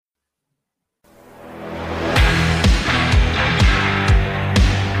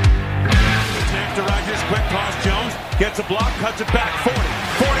Cuts it back 40,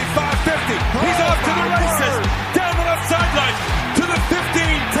 45, 50. He's off to the races. Down the left sideline. To the 15,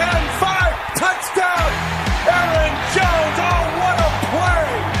 10, 5. Touchdown. Aaron Jones. Oh, what a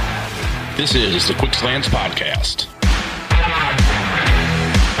play. This is the Quick Slants Podcast.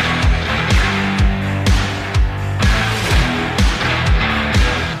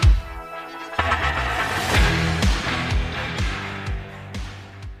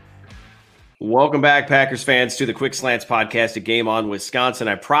 Welcome back, Packers fans, to the Quick Slants Podcast, a Game On Wisconsin.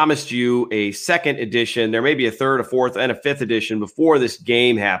 I promised you a second edition. There may be a third, a fourth, and a fifth edition before this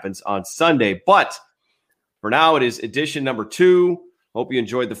game happens on Sunday. But for now, it is edition number 2. Hope you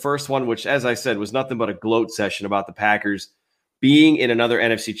enjoyed the first one, which, as I said, was nothing but a gloat session about the Packers being in another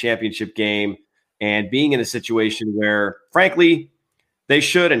NFC Championship game and being in a situation where, frankly, they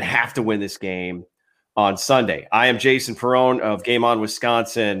should and have to win this game on Sunday. I am Jason Perrone of Game On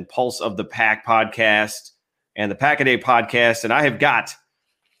Wisconsin, Pulse of the Pack podcast, and the Pack-A-Day podcast, and I have got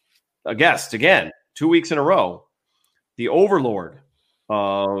a guest again, 2 weeks in a row, the overlord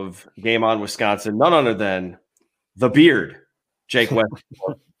of Game On Wisconsin, none other than the Beard, Jake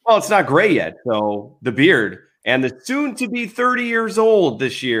Westendorf. Well, it's not gray yet, so the Beard, and the soon-to-be 30 years old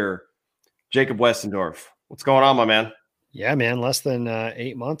this year, Jacob Westendorf. What's going on, my man? Yeah, man, less than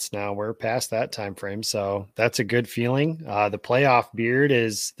 8 months now. We're past that time frame, so that's a good feeling. The playoff beard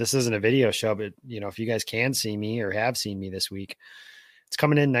this isn't a video show, but if you guys can see me or have seen me this week, it's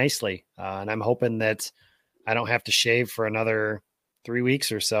coming in nicely, and I'm hoping that I don't have to shave for another 3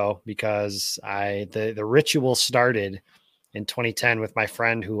 weeks or so, because the ritual started in 2010 with my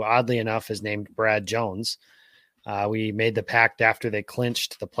friend who, oddly enough, is named Brad Jones. We made the pact after they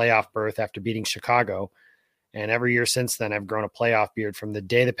clinched the playoff berth after beating Chicago. And every year since then, I've grown a playoff beard from the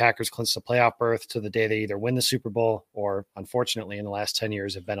day the Packers clinched the playoff berth to the day they either win the Super Bowl or, unfortunately, in the last 10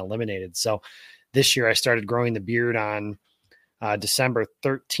 years have been eliminated. So this year I started growing the beard on December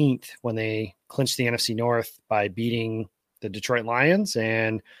 13th when they clinched the NFC North by beating the Detroit Lions.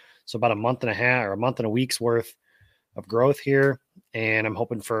 And so about a month and a week's worth of growth here. And I'm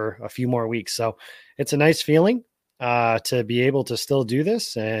hoping for a few more weeks. So it's a nice feeling to be able to still do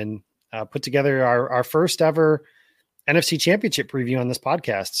this and put together our first ever NFC Championship preview on this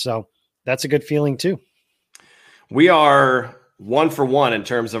podcast. So that's a good feeling too. We are 1 for 1 in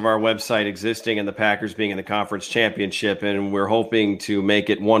terms of our website existing and the Packers being in the conference championship. And we're hoping to make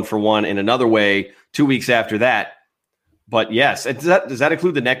it 1 for 1 in another way 2 weeks after that. But yes, does that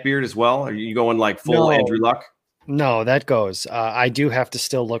include the neck beard as well? Are you going like full Andrew Luck? No, that goes. I do have to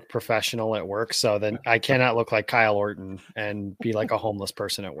still look professional at work, so then I cannot look like Kyle Orton and be like a homeless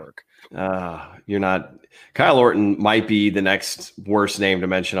person at work. You're not. Kyle Orton might be the next worst name to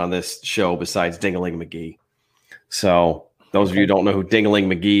mention on this show besides Ding-a-ling McGee. So those of you who don't know who Ding-a-ling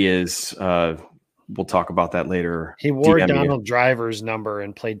McGee is, we'll talk about that later. He wore Donald Driver's number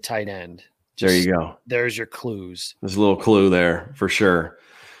and played tight end. There you go. There's your clues. There's a little clue there for sure.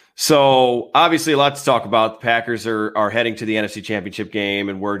 So obviously a lot to talk about. The Packers are heading to the NFC Championship game,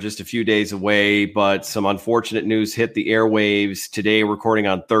 and we're just a few days away, but some unfortunate news hit the airwaves today, recording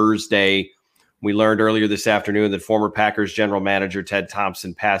on Thursday. We learned earlier this afternoon that former Packers general manager Ted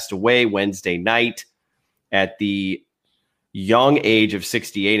Thompson passed away Wednesday night at the young age of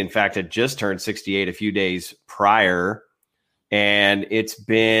 68. In fact, had just turned 68 a few days prior. And it's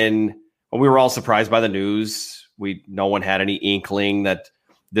been, we were all surprised by the news. No one had any inkling that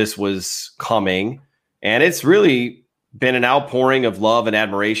this was coming, and it's really been an outpouring of love and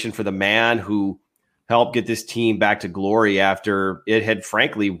admiration for the man who helped get this team back to glory after it had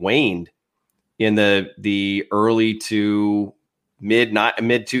frankly waned in the early to mid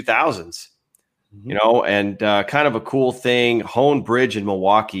 2000s. And kind of a cool thing, Hone Bridge in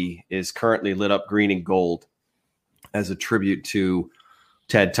Milwaukee is currently lit up green and gold as a tribute to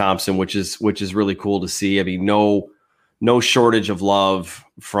Ted Thompson, which is really cool to see. I mean, no shortage of love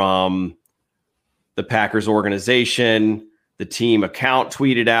from the Packers organization. The team account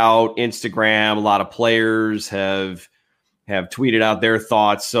tweeted out, Instagram, a lot of players have tweeted out their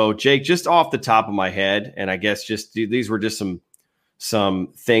thoughts. So Jake, just off the top of my head, and I guess these were just some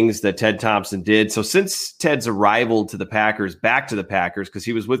things that Ted Thompson did. So since Ted's arrival to the Packers, back to the Packers, because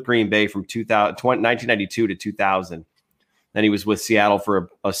he was with Green Bay from 1992 to 2000. Then he was with Seattle for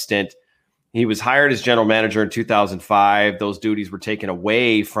a stint. He was hired as general manager in 2005. Those duties were taken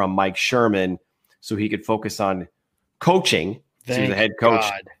away from Mike Sherman so he could focus on coaching. He was a head coach.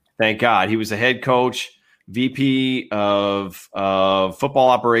 Thank God. He was a head coach, VP of football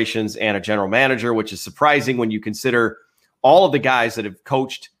operations, and a general manager, which is surprising when you consider all of the guys that have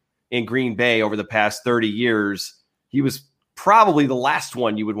coached in Green Bay over the past 30 years. He was probably the last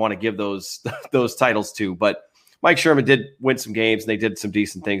one you would want to give those titles to. But Mike Sherman did win some games, and they did some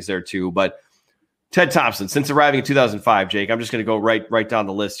decent things there too. But Ted Thompson, since arriving in 2005, Jake, I'm just going to go right down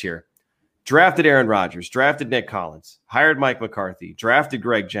the list here. Drafted Aaron Rodgers, drafted Nick Collins, hired Mike McCarthy, drafted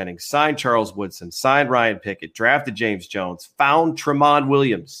Greg Jennings, signed Charles Woodson, signed Ryan Pickett, drafted James Jones, found Tramon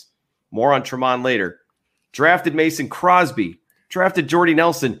Williams. More on Tramon later. Drafted Mason Crosby, drafted Jordy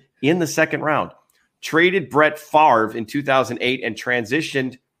Nelson in the second round, traded Brett Favre in 2008 and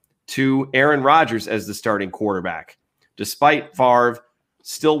transitioned to Aaron Rodgers as the starting quarterback, despite Favre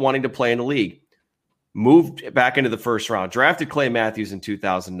still wanting to play in the league. Moved back into the first round, drafted Clay Matthews in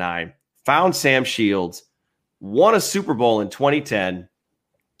 2009, found Sam Shields, won a Super Bowl in 2010,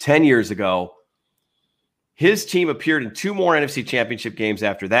 10 years ago. His team appeared in 2 more NFC Championship games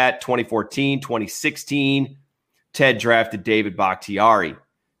after that, 2014, 2016. Ted drafted David Bakhtiari,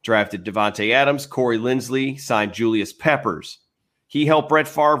 drafted Devontae Adams, Corey Linsley, signed Julius Peppers. He helped Brett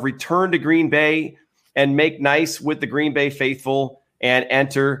Favre return to Green Bay and make nice with the Green Bay faithful and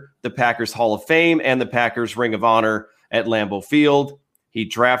enter the Packers Hall of Fame and the Packers Ring of Honor at Lambeau Field. He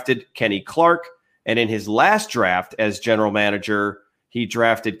drafted Kenny Clark, and in his last draft as general manager, he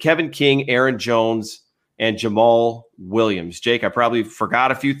drafted Kevin King, Aaron Jones, and Jamal Williams. Jake, I probably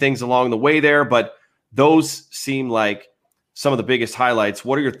forgot a few things along the way there, but those seem like some of the biggest highlights.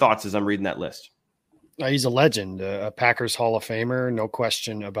 What are your thoughts as I'm reading that list? He's a legend, a Packers Hall of Famer, no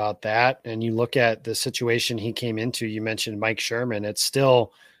question about that. And you look at the situation he came into, you mentioned Mike Sherman. It's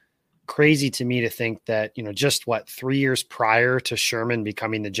still crazy to me to think that, just 3 years prior to Sherman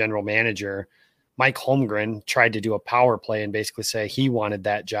becoming the general manager, Mike Holmgren tried to do a power play and basically say he wanted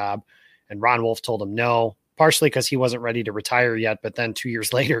that job. And Ron Wolf told him no, partially because he wasn't ready to retire yet. But then 2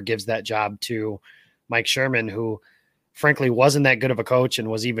 years later gives that job to Mike Sherman, who frankly wasn't that good of a coach and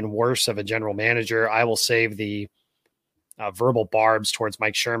was even worse of a general manager. I will save the verbal barbs towards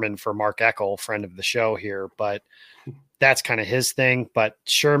Mike Sherman for Mark Eckel, friend of the show here, but that's kind of his thing. But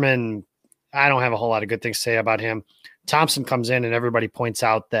Sherman, I don't have a whole lot of good things to say about him. Thompson comes in and everybody points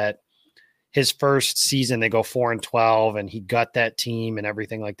out that his first season, they go 4-12 and he got that team and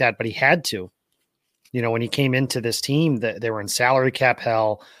everything like that, but he had to. When he came into this team, they were in salary cap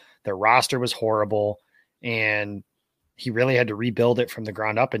hell, their roster was horrible, and he really had to rebuild it from the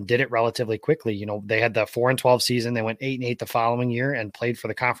ground up and did it relatively quickly. They had the 4-12 season. They went 8-8 the following year and played for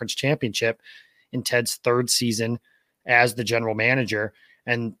the conference championship in Ted's third season as the general manager.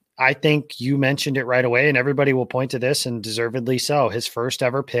 And I think you mentioned it right away, and everybody will point to this, and deservedly so. His first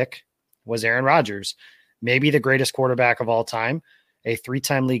ever pick was Aaron Rodgers, maybe the greatest quarterback of all time, a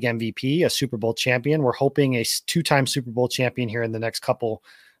 3-time league MVP, a Super Bowl champion. We're hoping a 2-time Super Bowl champion here in the next couple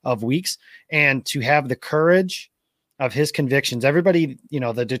of weeks. And to have the courage of his convictions. Everybody,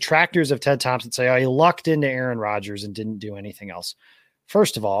 the detractors of Ted Thompson say, he lucked into Aaron Rodgers and didn't do anything else.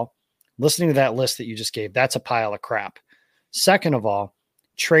 First of all, listening to that list that you just gave, that's a pile of crap. Second of all,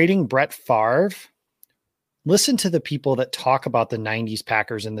 trading Brett Favre, listen to the people that talk about the 90s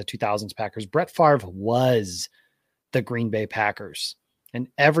Packers and the 2000s Packers. Brett Favre was the Green Bay Packers and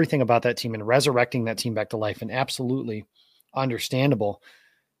everything about that team and resurrecting that team back to life, and absolutely understandable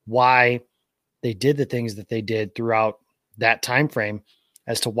why they did the things that they did throughout that time frame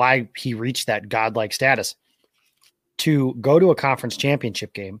as to why he reached that godlike status. To go to a conference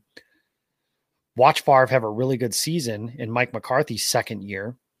championship game, watch Favre have a really good season in Mike McCarthy's second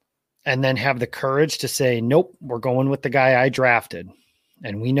year, and then have the courage to say, nope, we're going with the guy I drafted.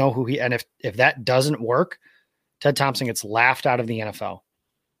 And we know who and if that doesn't work, Ted Thompson gets laughed out of the NFL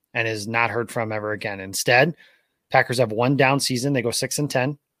and is not heard from ever again. Instead, Packers have one down season. They go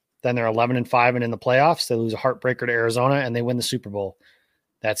 6-10. Then they're 11-5 and in the playoffs. They lose a heartbreaker to Arizona and they win the Super Bowl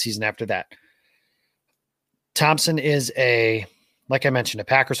that season after that. Thompson is like I mentioned, a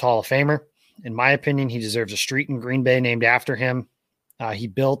Packers Hall of Famer. In my opinion, he deserves a street in Green Bay named after him. He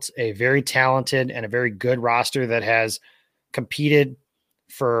built a very talented and a very good roster that has competed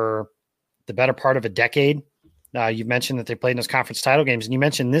for the better part of a decade. You mentioned that they played in those conference title games, and you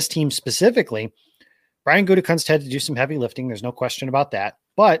mentioned this team specifically. Brian Gutekunst had to do some heavy lifting. There's no question about that.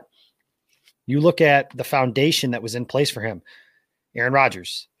 But you look at the foundation that was in place for him. Aaron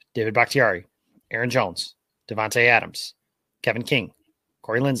Rodgers, David Bakhtiari, Aaron Jones, Devontae Adams, Kevin King,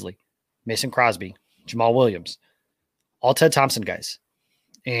 Corey Linsley, Mason Crosby, Jamal Williams, all Ted Thompson guys.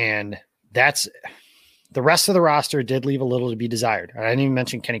 And that's the rest of the roster did leave a little to be desired. I didn't even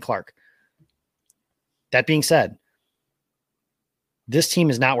mention Kenny Clark. That being said, this team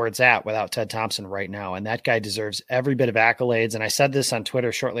is not where it's at without Ted Thompson right now. And that guy deserves every bit of accolades. And I said this on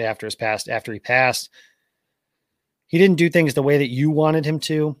Twitter shortly after he passed. He didn't do things the way that you wanted him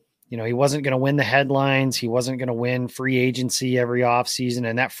to. He wasn't going to win the headlines. He wasn't going to win free agency every offseason.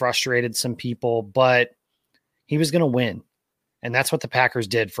 And that frustrated some people, but He was going to win. And that's what the Packers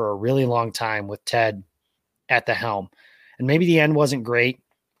did for a really long time with Ted at the helm. And maybe the end wasn't great,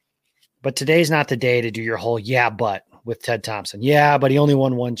 but today's not the day to do your whole but with Ted Thompson. Yeah, but he only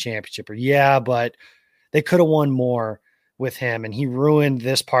won one championship. Or yeah, but they could have won more with him, and he ruined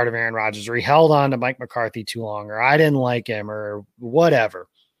this part of Aaron Rodgers, or he held on to Mike McCarthy too long, or I didn't like him, or whatever.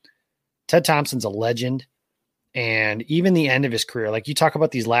 Ted Thompson's a legend. And even the end of his career, like you talk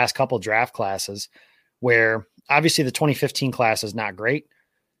about these last couple draft classes where obviously the 2015 class is not great,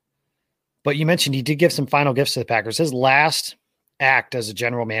 but you mentioned he did give some final gifts to the Packers. His last act as a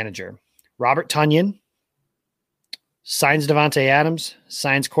general manager, Robert Tonyan signs Devontae Adams,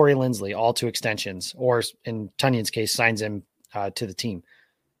 signs Corey Linsley, all 2 extensions, or in Tunyan's case, signs him to the team.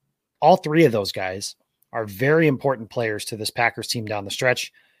 All 3 of those guys are very important players to this Packers team down the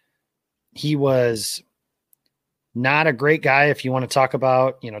stretch. He was not a great guy if you want to talk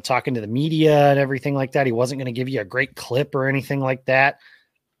about, talking to the media and everything like that. He wasn't going to give you a great clip or anything like that.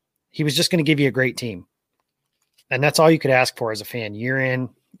 He was just going to give you a great team. And that's all you could ask for as a fan year in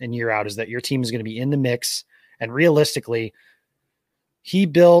and year out, is that your team is going to be in the mix. And realistically, he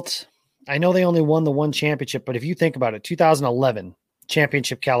built, I know they only won the one championship, but if you think about it, 2011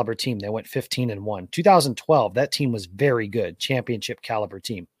 championship caliber team, they went 15-1. 2012, that team was very good, championship caliber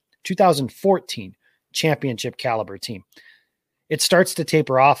team. 2014, championship caliber team. It starts to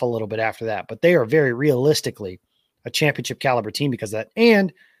taper off a little bit after that, but they are very realistically a championship caliber team because of that,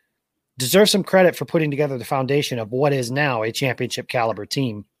 and deserve some credit for putting together the foundation of what is now a championship caliber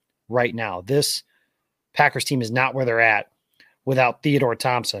team right now. This Packers team is not where they're at without Theodore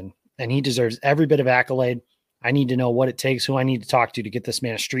Thompson, and he deserves every bit of accolade. I need to know what it takes, who I need to talk to get this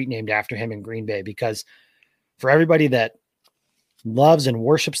man a street named after him in Green Bay, because for everybody that loves and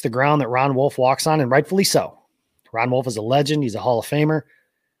worships the ground that Ron Wolf walks on, and rightfully so, Ron Wolf is a legend. He's a Hall of Famer.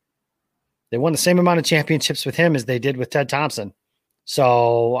 They won the same amount of championships with him as they did with Ted Thompson.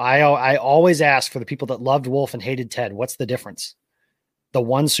 So I always ask for the people that loved Wolf and hated Ted, what's the difference? The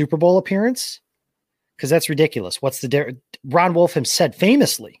one Super Bowl appearance? Because that's ridiculous. What's the difference? Ron Wolf himself said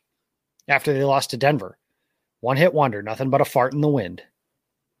famously after they lost to Denver, one hit wonder, nothing but a fart in the wind.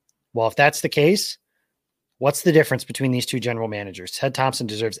 Well, if that's the case, what's the difference between these 2 general managers? Ted Thompson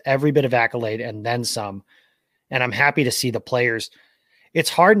deserves every bit of accolade and then some. And I'm happy to see the players.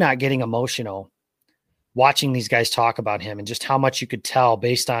 It's hard not getting emotional watching these guys talk about him and just how much you could tell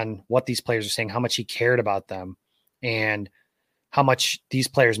based on what these players are saying, how much he cared about them and how much these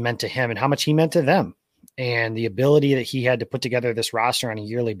players meant to him and how much he meant to them, and the ability that he had to put together this roster on a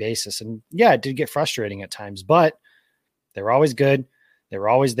yearly basis. And yeah, it did get frustrating at times, but they were always good. They were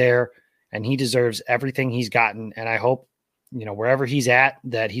always there, and he deserves everything he's gotten. And I hope, wherever he's at,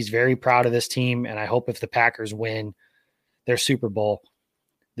 that he's very proud of this team. And I hope if the Packers win their Super Bowl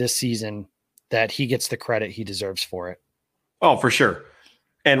this season, that he gets the credit he deserves for it. Oh, for sure.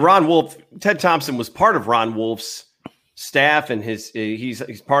 And Ron Wolf, Ted Thompson was part of Ron Wolf's staff, and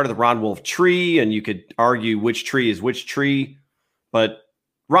he's part of the Ron Wolf tree, and you could argue which tree is which tree, but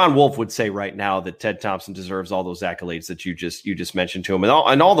Ron Wolf would say right now that Ted Thompson deserves all those accolades that you just mentioned to him,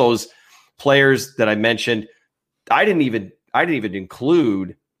 and all those players that I mentioned. I didn't even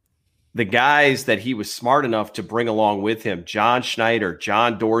include the guys that he was smart enough to bring along with him. John Schneider,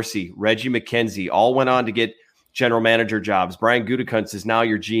 John Dorsey, Reggie McKenzie, all went on to get general manager jobs. Brian Gutekunst is now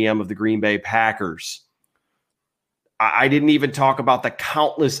your GM of the Green Bay Packers. I didn't even talk about the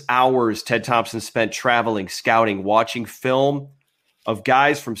countless hours Ted Thompson spent traveling, scouting, watching film of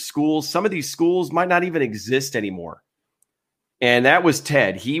guys from schools. Some of these schools might not even exist anymore. And that was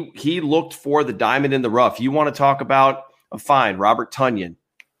Ted. He looked for the diamond in the rough. You want to talk about a find, Robert Tonyan.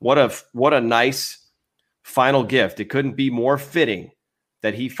 What a nice final gift. It couldn't be more fitting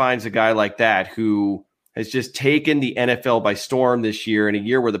that he finds a guy like that who has just taken the NFL by storm this year, in a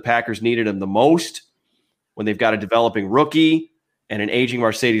year where the Packers needed him the most, when they've got a developing rookie and an aging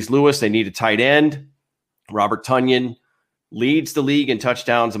Mercedes Lewis. They need a tight end. Robert Tonyan leads the league in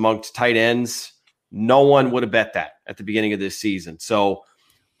touchdowns amongst tight ends. No one would have bet that at the beginning of this season. So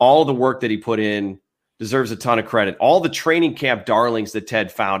all the work that he put in deserves a ton of credit. All the training camp darlings that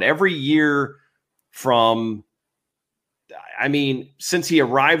Ted found every year since he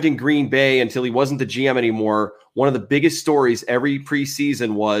arrived in Green Bay until he wasn't the GM anymore, one of the biggest stories every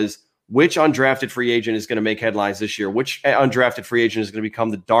preseason was which undrafted free agent is going to make headlines this year, which undrafted free agent is going to become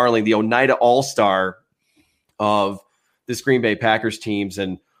the darling, the Oneida All-Star of this Green Bay Packers teams.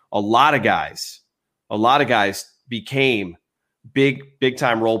 And a lot of guys became big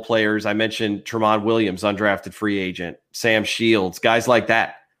time role players. I mentioned Tremont Williams, undrafted free agent, Sam Shields, guys like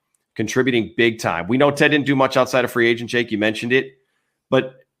that contributing big time. We know Ted didn't do much outside of free agent, Jake, you mentioned it,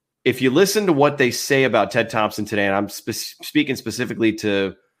 but if you listen to what they say about Ted Thompson today, and I'm speaking specifically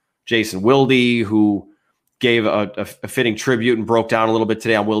to Jason Wilde, who gave a fitting tribute and broke down a little bit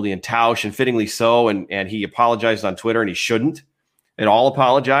today on Wilde and Tausch, and fittingly so, and he apologized on Twitter, and he shouldn't at all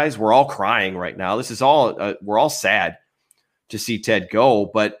apologize. We're all crying right now. This is all, we're all sad to see Ted go,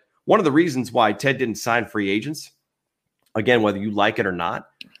 but one of the reasons why Ted didn't sign free agents, again, whether you like it or not,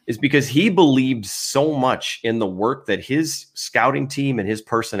 is because he believed so much in the work that his scouting team and his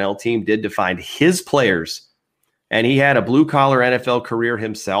personnel team did to find his players. And he had a blue-collar NFL career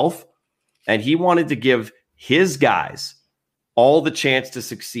himself, and he wanted to give his guys all the chance to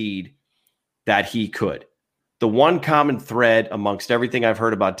succeed that he could. The one common thread amongst everything I've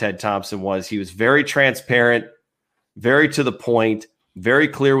heard about Ted Thompson was he was very transparent, very to the point, very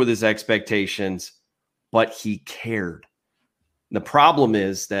clear with his expectations, but he cared. The problem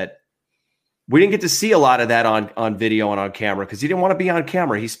is that we didn't get to see a lot of that on video and on camera because he didn't want to be on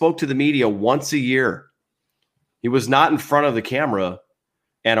camera. He spoke to the media once a year. He was not in front of the camera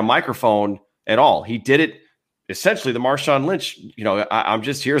and a microphone at all. He did it essentially the Marshawn Lynch, I'm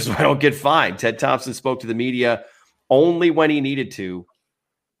just here so I don't get fined. Ted Thompson spoke to the media only when he needed to.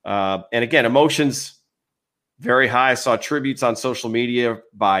 And again, emotions very high. I saw tributes on social media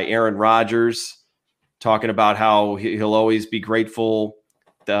by Aaron Rodgers talking about how he'll always be grateful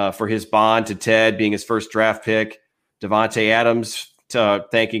for his bond to Ted being his first draft pick. Devontae Adams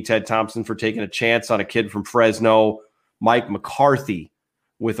thanking Ted Thompson for taking a chance on a kid from Fresno. Mike McCarthy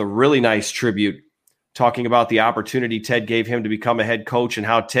with a really nice tribute talking about the opportunity Ted gave him to become a head coach and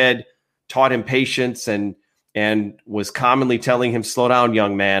how Ted taught him patience and was commonly telling him, slow down,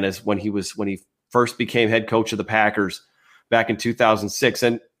 young man, as when he first became head coach of the Packers back in 2006.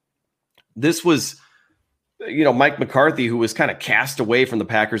 And this was, Mike McCarthy, who was kind of cast away from the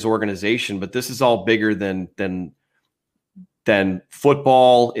Packers organization, but this is all bigger than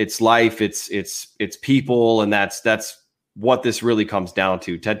football. It's life, it's people. And that's what this really comes down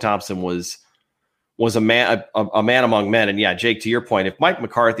to. Ted Thompson was a man among men. And yeah, Jake, to your point, if Mike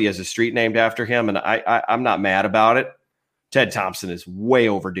McCarthy has a street named after him, and I'm not mad about it, Ted Thompson is way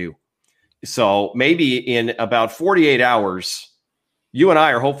overdue. So maybe in about 48 hours, you and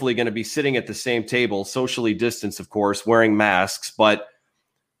I are hopefully going to be sitting at the same table, socially distanced, of course, wearing masks, but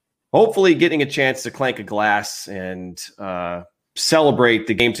hopefully getting a chance to clank a glass and celebrate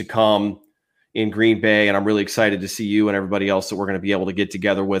the game to come in Green Bay. And I'm really excited to see you and everybody else that we're going to be able to get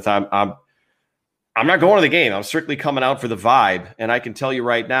together with. I'm not going to the game. I'm strictly coming out for the vibe. And I can tell you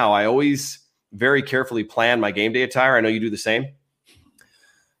right now, I always very carefully plan my game day attire. I know you do the same.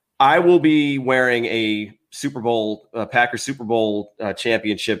 I will be wearing a Packers Super Bowl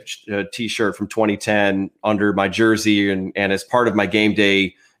championship T-shirt from 2010 under my jersey and as part of my game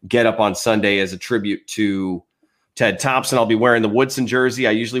day get up on Sunday as a tribute to Ted Thompson. I'll be wearing the Woodson jersey.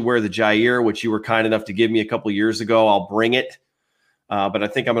 I usually wear the Jair, which you were kind enough to give me a couple of years ago. I'll bring it. But I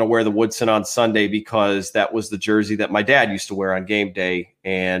think I'm going to wear the Woodson on Sunday because that was the jersey that my dad used to wear on game day.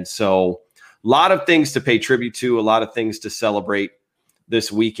 And so a lot of things to pay tribute to, a lot of things to celebrate this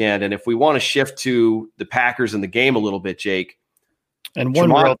weekend. And if we want to shift to the Packers and the game a little bit, Jake. And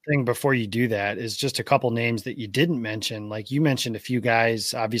one real thing before you do that is just a couple names that you didn't mention. Like you mentioned a few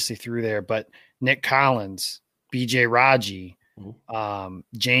guys obviously through there, but Nick Collins, BJ Raji,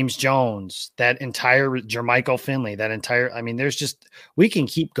 James Jones, that entire Jermichael Finley, we can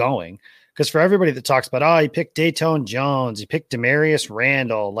keep going because for everybody that talks about, he picked Dayton Jones, he picked Demarius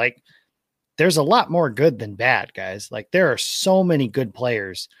Randall, like there's a lot more good than bad, guys. Like there are so many good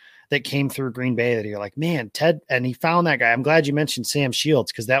players that came through Green Bay that you're like, man, Ted, and he found that guy. I'm glad you mentioned Sam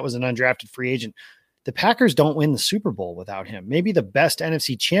Shields because that was an undrafted free agent. The Packers don't win the Super Bowl without him. Maybe the best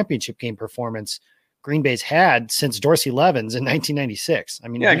NFC championship game performance Green Bay's had since Dorsey Levens in 1996. I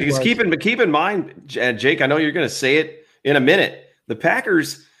mean, yeah, because keep in mind, Jake, I know you're going to say it in a minute. The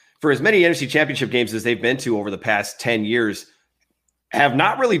Packers, for as many NFC championship games as they've been to over the past 10 years, have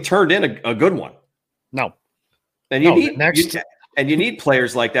not really turned in a good one. No. And you need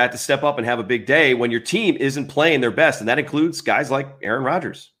players like that to step up and have a big day when your team isn't playing their best. And that includes guys like Aaron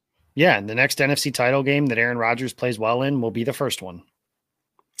Rodgers. Yeah. And the next NFC title game that Aaron Rodgers plays well in will be the first one.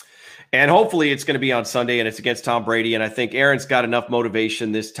 And hopefully it's going to be on Sunday and it's against Tom Brady. And I think Aaron's got enough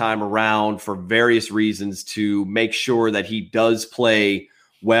motivation this time around for various reasons to make sure that he does play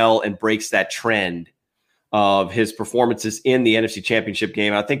well and breaks that trend of his performances in the NFC Championship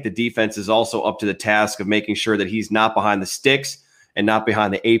game. I think the defense is also up to the task of making sure that he's not behind the sticks and not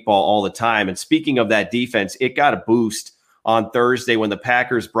behind the 8 ball all the time. And speaking of that defense, it got a boost on Thursday when the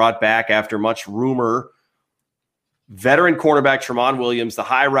Packers brought back, after much rumor, veteran cornerback Tramon Williams. The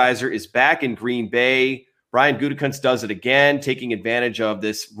high riser is back in Green Bay Brian Gutekunst does it again, taking advantage of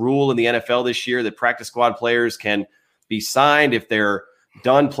this rule in the NFL this year that practice squad players can be signed if they're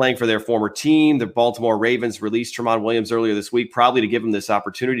done playing for their former team. The Baltimore Ravens released Tramon Williams earlier this week, probably to give him this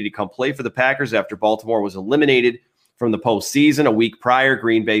opportunity to come play for the Packers after Baltimore was eliminated from the postseason. A week prior,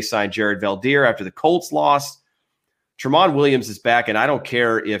 Green Bay signed Jared Valdir after the Colts lost. Tramon Williams is back, and I don't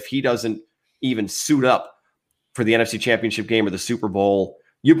care if he doesn't even suit up for the NFC Championship game or the Super Bowl.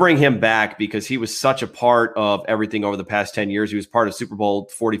 You bring him back because he was such a part of everything over the past 10 years. He was part of Super Bowl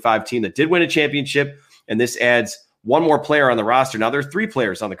 45 team that did win a championship, and this adds one more player on the roster. Now, there are 3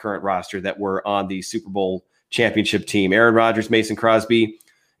 players on the current roster that were on the Super Bowl championship team: Aaron Rodgers, Mason Crosby,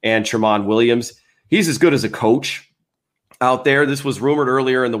 and Tramon Williams. He's as good as a coach out there. This was rumored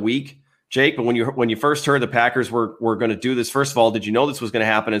earlier in the week, Jake, but when you first heard the Packers were going to do this, first of all, did you know this was going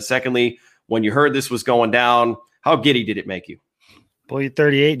to happen? And secondly, when you heard this was going down, how giddy did it make you? Boy,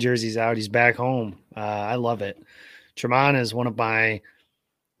 38 jerseys out. He's back home. I love it. Tramon is one of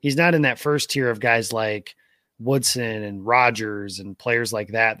he's not in that first tier of guys like Woodson and Rodgers and players like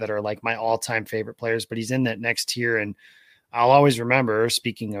that are like my all-time favorite players, but he's in that next tier. And I'll always remember,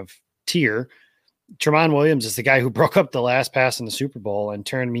 speaking of tier, Tramon Williams is the guy who broke up the last pass in the Super Bowl and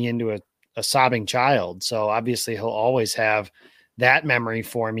turned me into a sobbing child. So obviously he'll always have that memory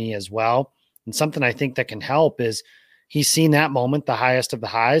for me as well. And something I think that can help is he's seen that moment, the highest of the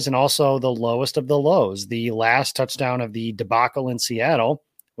highs and also the lowest of the lows. The last touchdown of the debacle in Seattle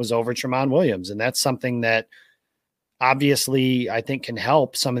was over Tramon Williams. And that's something that obviously I think can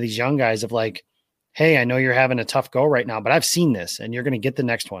help some of these young guys of like, hey, I know you're having a tough go right now, but I've seen this and you're going to get the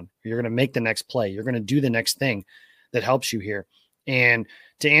next one. You're going to make the next play. You're going to do the next thing that helps you here. And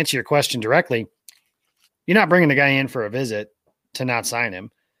to answer your question directly, you're not bringing the guy in for a visit to not sign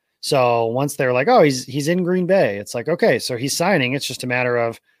him. So once they're like, oh, he's in Green Bay, it's like, okay, so he's signing. It's just a matter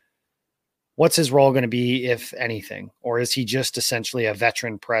of what's his role going to be, if anything, or is he just essentially a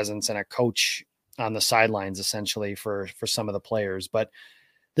veteran presence and a coach on the sidelines essentially for some of the players. But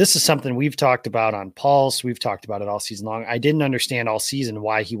this is something we've talked about on Pulse. We've talked about it all season long. I didn't understand all season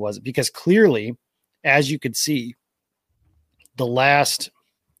why he wasn't, because clearly, as you could see, the last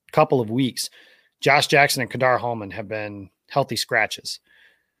couple of weeks, Josh Jackson and Kadar Hallman have been healthy scratches.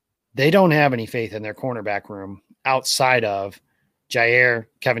 They don't have any faith in their cornerback room outside of Jair,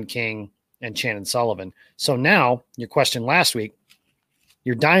 Kevin King, and Shannon Sullivan. So now your question last week,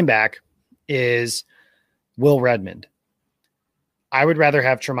 your dime back is Will Redmond. I would rather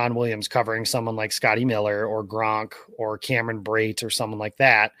have Tramon Williams covering someone like Scotty Miller or Gronk or Cameron Brate or someone like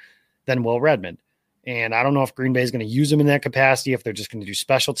that than Will Redmond. And I don't know if Green Bay is going to use him in that capacity, if they're just going to do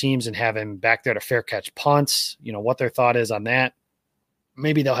special teams and have him back there to fair catch punts, what their thought is on that.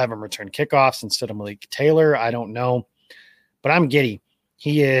 Maybe they'll have him return kickoffs instead of Malik Taylor. I don't know, but I'm giddy.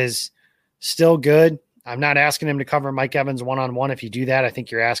 He is still good. I'm not asking him to cover Mike Evans one-on-one. If you do that, I think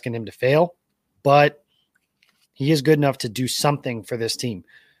you're asking him to fail, but he is good enough to do something for this team.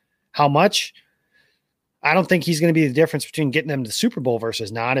 How much? I don't think he's going to be the difference between getting them to the Super Bowl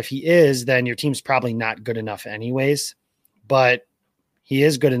versus not. If he is, then your team's probably not good enough anyways, but he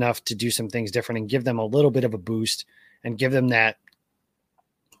is good enough to do some things different and give them a little bit of a boost and give them that,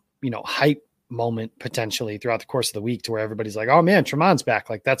 hype moment potentially throughout the course of the week to where everybody's like, oh man, Tramon's back.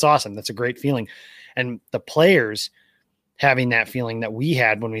 Like, that's awesome. That's a great feeling. And the players having that feeling that we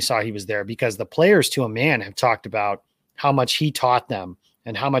had when we saw he was there, because the players to a man have talked about how much he taught them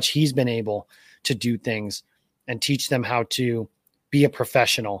and how much he's been able to do things and teach them how to be a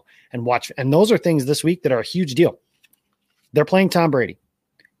professional and watch. And those are things this week that are a huge deal. They're playing Tom Brady.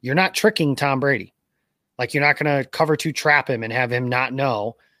 You're not tricking Tom Brady. Like, you're not going to cover 2 trap him and have him not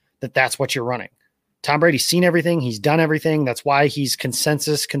know that that's what you're running. Tom Brady's seen everything. He's done everything. That's why he's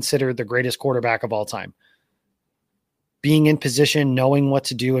consensus considered the greatest quarterback of all time. Being in position, knowing what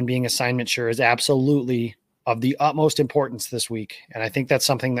to do, and being assignment sure is absolutely of the utmost importance this week. And I think that's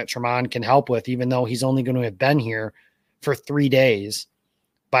something that Tramon can help with, even though he's only going to have been here for 3 days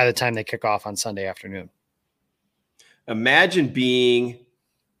by the time they kick off on Sunday afternoon. Imagine being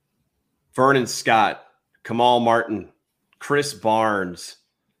Vernon Scott, Kamal Martin, Chris Barnes,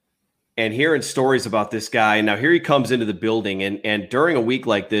 and hearing stories about this guy. Now here he comes into the building, and during a week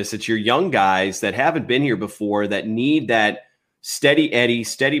like this, it's your young guys that haven't been here before that need that steady Eddie,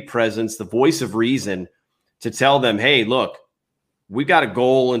 steady presence, the voice of reason to tell them, hey, look, we got a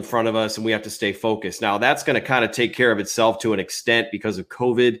goal in front of us and we have to stay focused. Now that's going to kind of take care of itself to an extent because of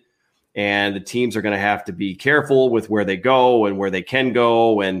COVID, and the teams are going to have to be careful with where they go and where they can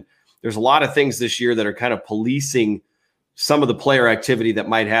go. And there's a lot of things this year that are kind of policing some of the player activity that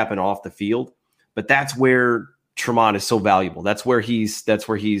might happen off the field, but that's where Tramon is so valuable. That's where he's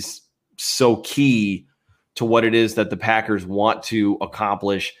so key to what it is that the Packers want to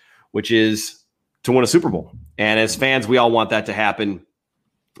accomplish, which is to win a Super Bowl. And as fans, we all want that to happen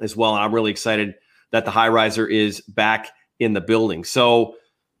as well. And I'm really excited that the High Riser is back in the building. So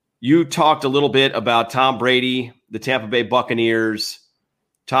you talked a little bit about Tom Brady, the Tampa Bay Buccaneers.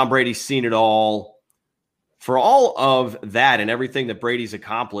 Tom Brady's seen it all. For all of that and everything that Brady's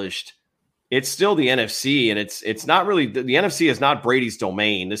accomplished, it's still the NFC, and it's not really the NFC is not Brady's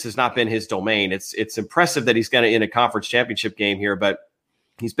domain. This has not been his domain. It's impressive that he's going to in a conference championship game here, but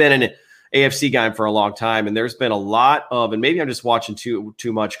he's been an AFC guy for a long time, and there's been a lot of, and maybe I'm just watching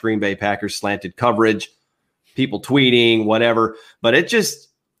too much Green Bay Packers slanted coverage, people tweeting, whatever, but it just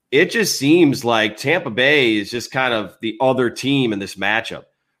seems like Tampa Bay is just kind of the other team in this matchup.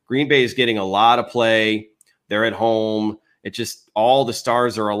 Green Bay is getting a lot of play. They're at home. It just all the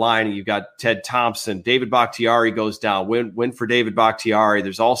stars are aligning. You've got Ted Thompson, David Bakhtiari goes down. Win for David Bakhtiari.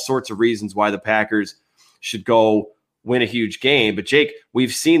 There's all sorts of reasons why the Packers should go win a huge game. But Jake,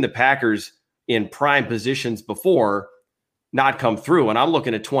 we've seen the Packers in prime positions before not come through. And I'm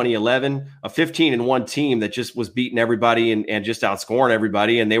looking at 2011, a 15-1 team that just was beating everybody and just outscoring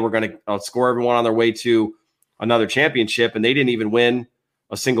everybody. And they were going to outscore everyone on their way to another championship. And they didn't even win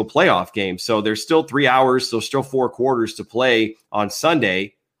a single playoff game. So there's still 3 hours. So still 4 quarters to play on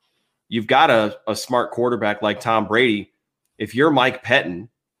Sunday. You've got a smart quarterback like Tom Brady. If you're Mike Pettin,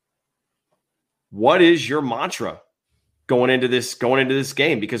 what is your mantra going into this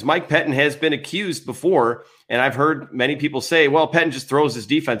game? Because Mike Pettin has been accused before, and I've heard many people say, well, Pettin just throws his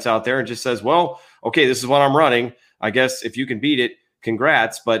defense out there and just says, well, okay, this is what I'm running. I guess if you can beat it,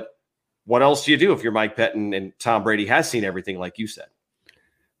 congrats. But what else do you do if you're Mike Pettin and Tom Brady has seen everything like you said?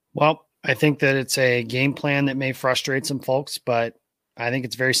 Well, I think that it's a game plan that may frustrate some folks, but I think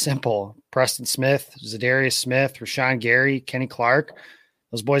it's very simple. Preston Smith, Zadarius Smith, Rashawn Gary, Kenny Clark,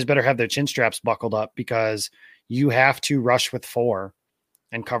 those boys better have their chin straps buckled up, because you have to rush with 4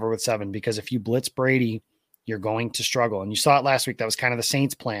 and cover with 7, because if you blitz Brady, you're going to struggle. And you saw it last week. That was kind of the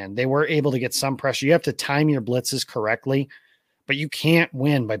Saints' plan. They were able to get some pressure. You have to time your blitzes correctly, but you can't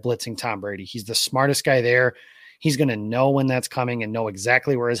win by blitzing Tom Brady. He's the smartest guy there. He's going to know when that's coming and know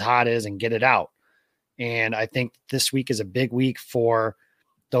exactly where his hot is and get it out. And I think this week is a big week for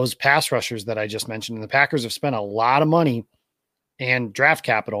those pass rushers that I just mentioned. And the Packers have spent a lot of money and draft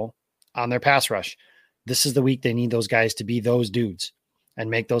capital on their pass rush. This is the week they need those guys to be those dudes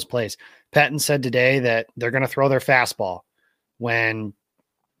and make those plays. Patton said today that they're going to throw their fastball when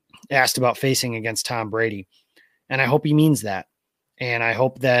asked about facing against Tom Brady. And I hope he means that. And I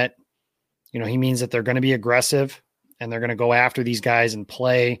hope that, he means that they're going to be aggressive and they're going to go after these guys and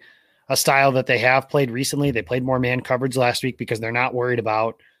play a style that they have played recently. They played more man coverage last week because they're not worried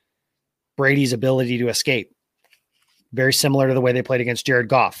about Brady's ability to escape. Very similar to the way they played against Jared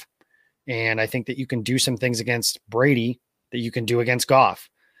Goff. And I think that you can do some things against Brady that you can do against Goff.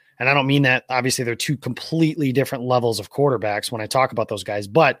 And I don't mean that, obviously, they're two completely different levels of quarterbacks when I talk about those guys,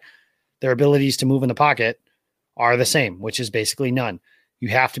 but their abilities to move in the pocket are the same, which is basically none. You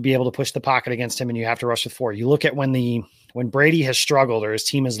have to be able to push the pocket against him, and you have to rush with 4. You look at when Brady has struggled or his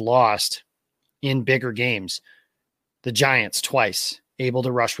team has lost in bigger games, the Giants twice, able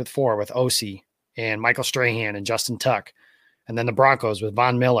to rush with 4 with Osi and Michael Strahan and Justin Tuck, and then the Broncos with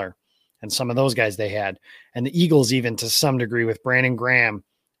Von Miller and some of those guys they had, and the Eagles even to some degree with Brandon Graham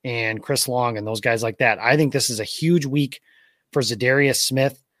and Chris Long and those guys like that. I think this is a huge week for Zadarius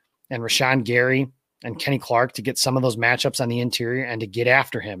Smith and Rashawn Gary and Kenny Clark to get some of those matchups on the interior and to get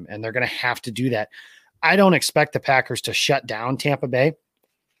after him. And they're going to have to do that. I don't expect the Packers to shut down Tampa Bay.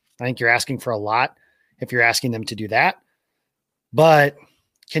 I think you're asking for a lot if you're asking them to do that. But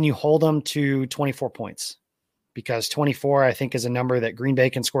can you hold them to 24 points? Because 24, I think, is a number that Green Bay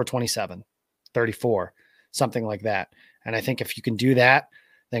can score 27, 34, something like that. And I think if you can do that,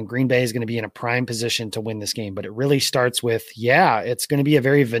 then Green Bay is going to be in a prime position to win this game. But it really starts with, it's going to be a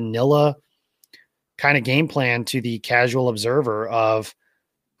very vanilla kind of game plan to the casual observer of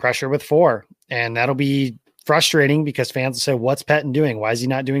pressure with 4. And that'll be frustrating because fans will say, what's Pettin doing? Why is he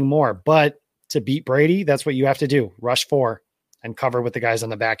not doing more? But to beat Brady, that's what you have to do. Rush 4 and cover with the guys on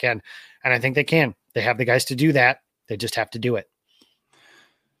the back end. And I think they can. They have the guys to do that. They just have to do it.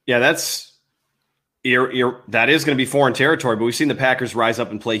 Yeah, that is going to be foreign territory, but we've seen the Packers rise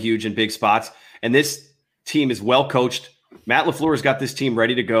up and play huge in big spots. And this team is well coached. Matt LaFleur's got this team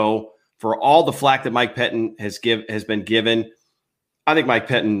ready to go. For all the flack that Mike Pettin has been given, I think Mike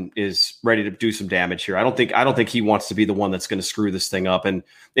Pettin is ready to do some damage here. I don't think he wants to be the one that's going to screw this thing up. And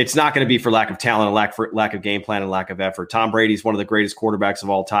it's not going to be for lack of talent and lack of game plan and lack of effort. Tom Brady's one of the greatest quarterbacks of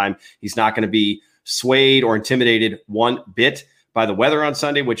all time. He's not going to be swayed or intimidated one bit by the weather on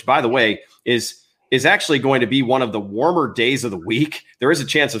Sunday, which, by the way, is is actually going to be one of the warmer days of the week. There is a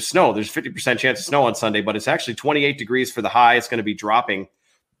chance of snow. There's 50% chance of snow on Sunday, but it's actually 28 degrees for the high. It's going to be dropping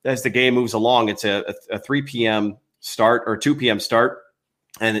as the game moves along. It's a 3 p.m. start or 2 p.m. start,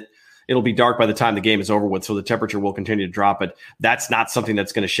 and it'll be dark by the time the game is over with, so the temperature will continue to drop. But that's not something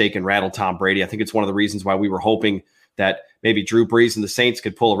that's going to shake and rattle Tom Brady. I think it's one of the reasons why we were hoping that maybe Drew Brees and the Saints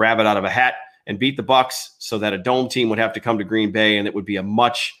could pull a rabbit out of a hat and beat the Bucs so that a dome team would have to come to Green Bay, and it would be a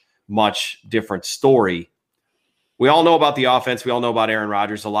much different story. We all know about the offense. We all know about Aaron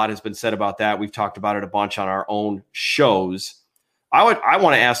Rodgers. A lot has been said about that. We've talked about it a bunch on our own shows. I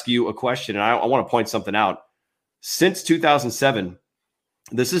want to ask you a question, and I want to point something out. Since 2007,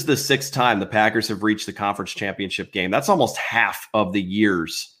 this is the 6th time the Packers have reached the conference championship game. That's almost half of the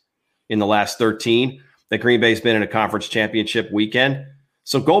years in the last 13 that Green Bay's been in a conference championship weekend.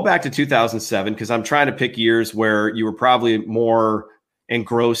 So go back to 2007, because I'm trying to pick years where you were probably more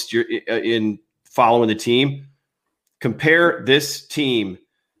engrossed in following the team. Compare this team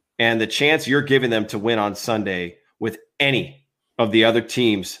and the chance you're giving them to win on Sunday with any of the other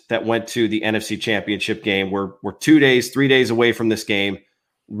teams that went to the NFC Championship game. We're 2 days, 3 days away from this game.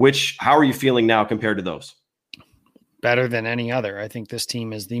 How are you feeling now compared to those? Better than any other. I think this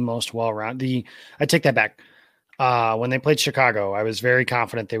team is the most well-rounded. I take that back. When they played Chicago, I was very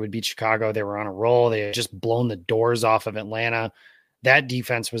confident they would beat Chicago. They were on a roll. They had just blown the doors off of Atlanta. That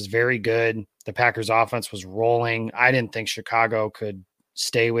defense was very good. The Packers offense was rolling. I didn't think Chicago could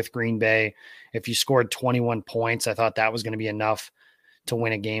stay with Green Bay. If you scored 21 points, I thought that was going to be enough to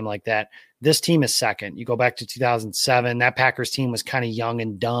win a game like that. This team is second. You go back to 2007, that Packers team was kind of young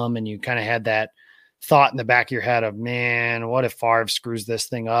and dumb, and you kind of had that thought in the back of your head of, man, what if Favre screws this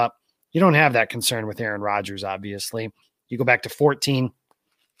thing up? You don't have that concern with Aaron Rodgers, obviously. You go back to 14,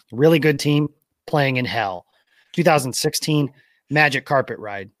 really good team playing in hell. 2016, magic carpet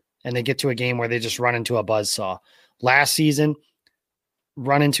ride, and they get to a game where they just run into a buzzsaw. Last season,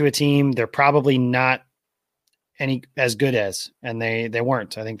 run into a team they're probably not any as good as, and they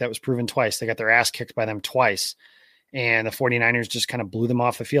weren't. I think that was proven twice. They got their ass kicked by them twice, and the 49ers just kind of blew them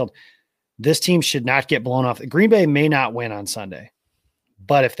off the field. This team should not get blown off. Green Bay may not win on Sunday,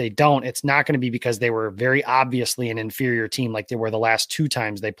 but if they don't, it's not going to be because they were very obviously an inferior team like they were the last 2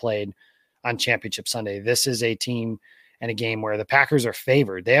 times they played on Championship Sunday. This is a team and a game where the Packers are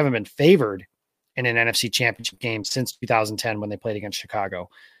favored. They haven't been favored in an NFC Championship game since 2010 when they played against Chicago.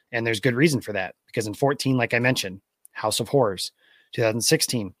 And there's good reason for that, because in 14, like I mentioned, House of Horrors.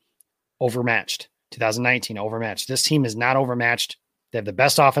 2016, overmatched. 2019, overmatched. This team is not overmatched. They have the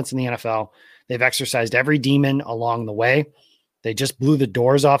best offense in the NFL. They've exercised every demon along the way. They just blew the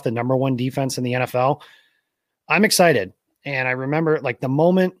doors off the number 1 defense in the NFL. I'm excited. And I remember, like, the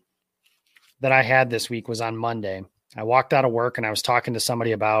moment that I had this week was on Monday. I walked out of work and I was talking to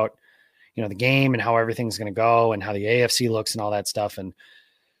somebody about, the game and how everything's going to go and how the AFC looks and all that stuff. And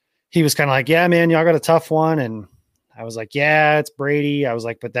he was kind of like, yeah, man, y'all got a tough one. And I was like, yeah, it's Brady. I was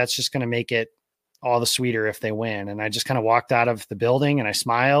like, but that's just going to make it all the sweeter if they win. And I just kind of walked out of the building and I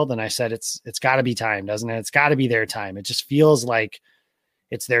smiled and I said, it's got to be time, doesn't it? It's got to be their time. It just feels like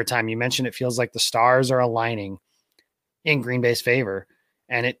it's their time. You mentioned it feels like the stars are aligning in Green Bay's favor,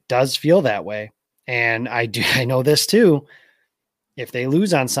 and it does feel that way. And I know this too. If they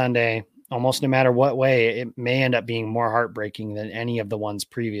lose on Sunday, almost no matter what way, it may end up being more heartbreaking than any of the ones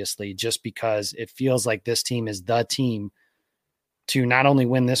previously, just because it feels like this team is the team to not only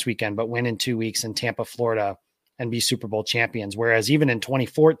win this weekend, but win in 2 weeks in Tampa, Florida, and be Super Bowl champions. Whereas even in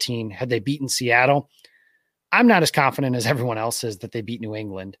 2014, had they beaten Seattle, I'm not as confident as everyone else is that they beat New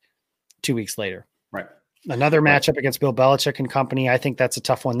England 2 weeks later. Right. Another matchup against Bill Belichick and company. I think that's a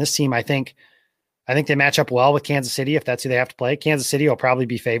tough one. This team, I think they match up well with Kansas City if that's who they have to play. Kansas City will probably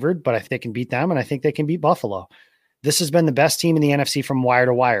be favored, but I think they can beat them, and I think they can beat Buffalo. This has been the best team in the NFC from wire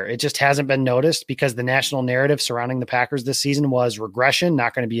to wire. It just hasn't been noticed because the national narrative surrounding the Packers this season was regression,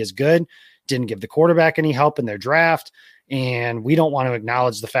 not going to be as good, didn't give the quarterback any help in their draft, and we don't want to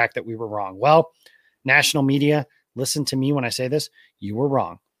acknowledge the fact that we were wrong. Well, national media, listen to me when I say this, you were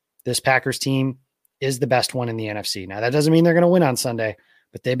wrong. This Packers team is the best one in the NFC. Now, that doesn't mean they're going to win on Sunday,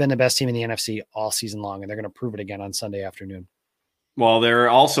 but they've been the best team in the NFC all season long, and they're going to prove it again on Sunday afternoon. Well, there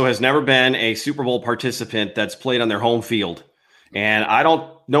also has never been a Super Bowl participant that's played on their home field. And I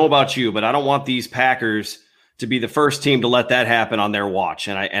don't know about you, but I don't want these Packers to be the first team to let that happen on their watch.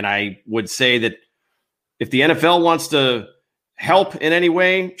 And I would say that if the NFL wants to help in any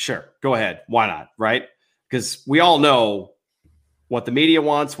way, sure, go ahead. Why not, right? Because we all know what the media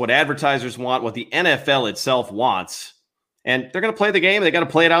wants, what advertisers want, what the NFL itself wants. And they're going to play the game. They got to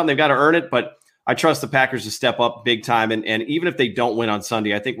play it out and they've got to earn it. But I trust the Packers to step up big time. And even if they don't win on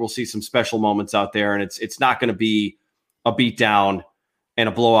Sunday, I think we'll see some special moments out there. And it's not going to be a beatdown and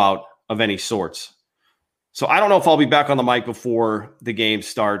a blowout of any sorts. So I don't know if I'll be back on the mic before the game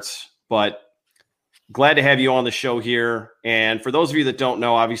starts, but glad to have you on the show here. And for those of you that don't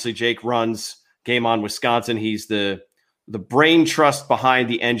know, obviously Jake runs Game On Wisconsin. He's the brain trust behind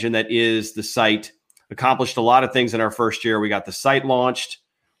the engine that is the site. Accomplished a lot of things in our first year. We got the site launched.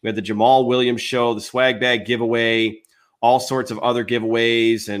 We had the Jamal Williams show, the swag bag giveaway, all sorts of other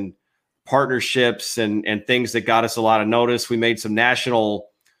giveaways and partnerships and things that got us a lot of notice. We made some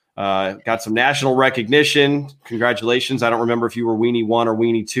got some national recognition. Congratulations. I don't remember if you were Weenie 1 or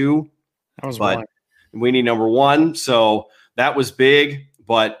Weenie 2. That was but one. Weenie number 1. So that was big,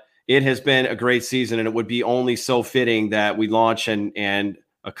 but it has been a great season, and it would be only so fitting that we launch and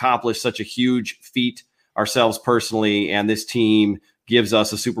accomplish such a huge feat ourselves personally, and this team gives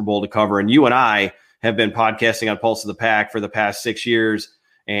us a Super Bowl to cover. And you and I have been podcasting on Pulse of the Pack for the past 6 years,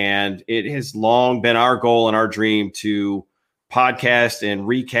 and it has long been our goal and our dream to podcast and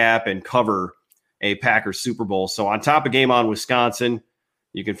recap and cover a Packers Super Bowl. So on top of Game On Wisconsin,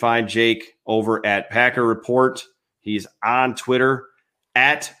 you can find Jake over at Packer Report. He's on Twitter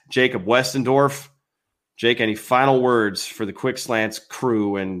at Jacob Westendorf. Jake, any final words for the Quick Slants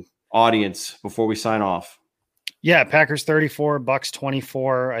crew and audience before we sign off? Yeah, Packers 34, Bucks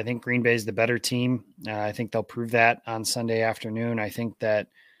 24. I think Green Bay is the better team. I think they'll prove that on Sunday afternoon. I think that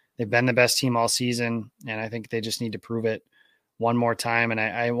they've been the best team all season, and I think they just need to prove it one more time. And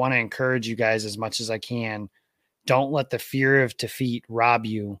I want to encourage you guys as much as I can. Don't let the fear of defeat rob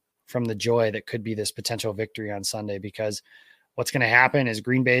you from the joy that could be this potential victory on Sunday, because what's going to happen is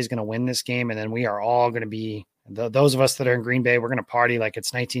Green Bay is going to win this game, and then we are all going to be, those of us that are in Green Bay, we're going to party like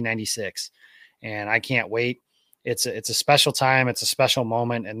it's 1996. And I can't wait. It's a special time. It's a special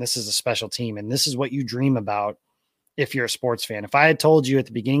moment. And this is a special team. And this is what you dream about if you're a sports fan. If I had told you at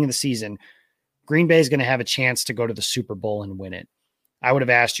the beginning of the season, Green Bay is going to have a chance to go to the Super Bowl and win it, I would have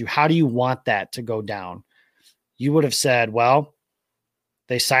asked you, how do you want that to go down? You would have said, well,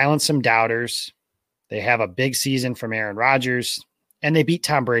 they silenced some doubters. They have a big season from Aaron Rodgers, and they beat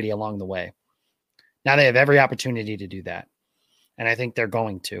Tom Brady along the way. Now they have every opportunity to do that. And I think they're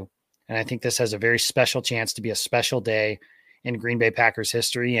going to. And I think this has a very special chance to be a special day in Green Bay Packers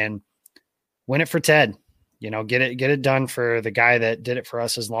history, and win it for Ted. Get it done for the guy that did it for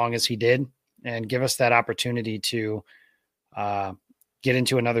us as long as he did, and give us that opportunity to get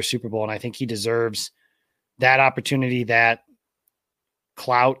into another Super Bowl. And I think he deserves that opportunity, that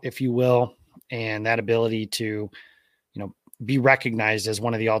clout, if you will, and that ability to, be recognized as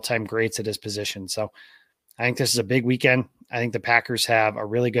one of the all-time greats at his position. So I think this is a big weekend. I think the Packers have a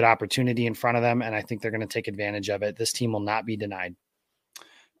really good opportunity in front of them, and I think they're going to take advantage of it. This team will not be denied.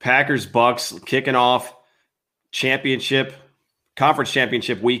 Packers Bucks kicking off conference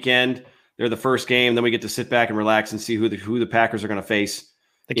championship weekend. They're the first game. Then we get to sit back and relax and see who the Packers are going to face.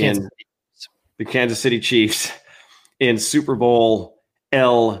 The Kansas City Chiefs in Super Bowl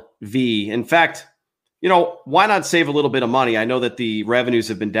LV. In fact, why not save a little bit of money? I know that the revenues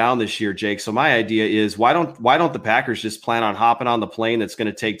have been down this year, Jake. So my idea is, why don't the Packers just plan on hopping on the plane that's going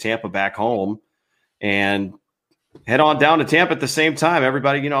to take Tampa back home and head on down to Tampa at the same time?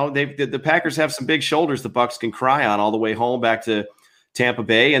 Everybody, the Packers have some big shoulders the Bucks can cry on all the way home back to Tampa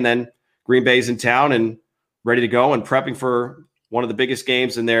Bay, and then Green Bay's in town and ready to go and prepping for one of the biggest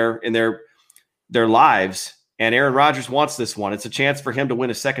games in their lives. And Aaron Rodgers wants this one. It's a chance for him to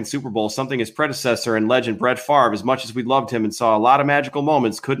win a second Super Bowl, something his predecessor and legend Brett Favre, as much as we loved him and saw a lot of magical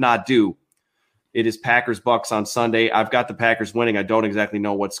moments, could not do. It is Packers-Bucks on Sunday. I've got the Packers winning. I don't exactly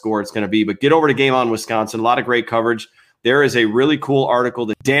know what score it's going to be, but get over to Game On Wisconsin. A lot of great coverage. There is a really cool article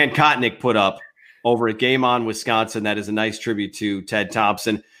that Dan Kotnick put up over at Game On Wisconsin that is a nice tribute to Ted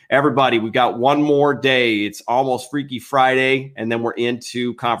Thompson. Everybody, we've got one more day. It's almost Freaky Friday, and then we're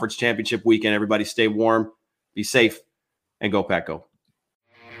into Conference Championship weekend. Everybody stay warm. Be safe, and go Pack Go.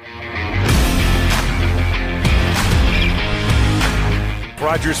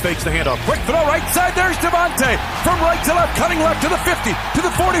 Rodgers fakes the handoff. Quick throw right side. There's Devontae. From right to left, cutting left to the 50, to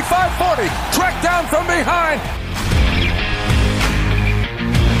the 45, 40. Tracked down from behind.